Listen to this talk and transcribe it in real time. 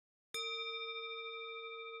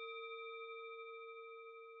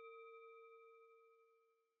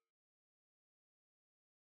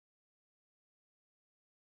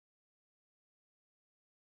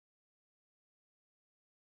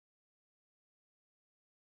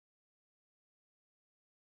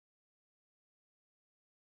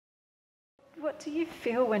What do you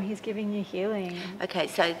feel when he's giving you healing? Okay,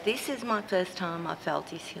 so this is my first time I felt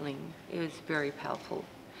his healing. It was very powerful.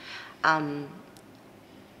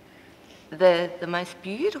 The most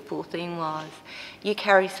beautiful thing was you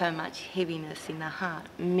carry so much heaviness in the heart.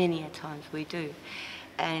 Many a times we do.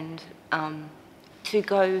 And to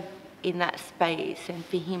go in that space and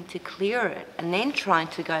for him to clear it and then trying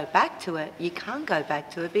to go back to it, you can't go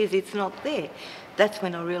back to it because it's not there. That's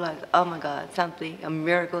when I realised, oh my God, a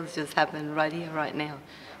miracle has just happened right here, right now.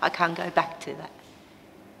 I can't go back to that.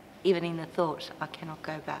 Even in a thought, I cannot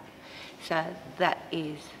go back. So that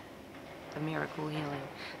is a miracle healing.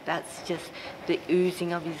 That's just the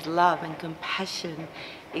oozing of his love and compassion.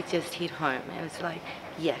 It just hit home. It was like,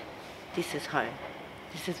 yeah, this is home.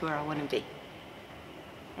 This is where I want to be.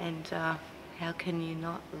 And how can you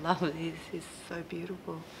not love this? It's so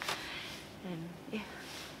beautiful. And yeah.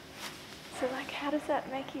 So like, how does that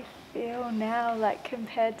make you feel now, like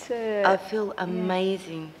compared to... I feel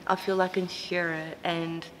amazing. I feel I can share it,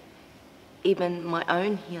 and even my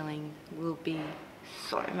own healing will be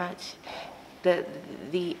so much.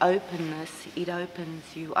 The openness, it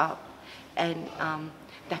opens you up, and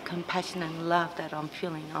that compassion and love that I'm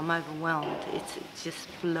feeling, I'm overwhelmed. It's just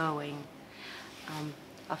flowing.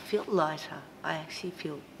 I feel lighter. I actually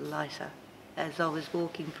feel lighter. As I was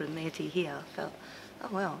walking from there to here, I felt, oh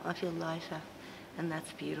wow, I feel lighter, and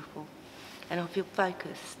that's beautiful. And I feel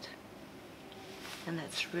focused, and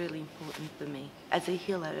that's really important for me. As a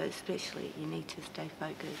healer especially, you need to stay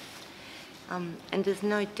focused. And there's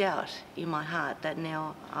no doubt in my heart that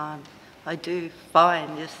now I do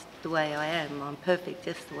fine just the way I am. I'm perfect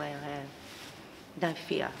just the way I am. No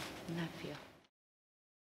fear, no fear.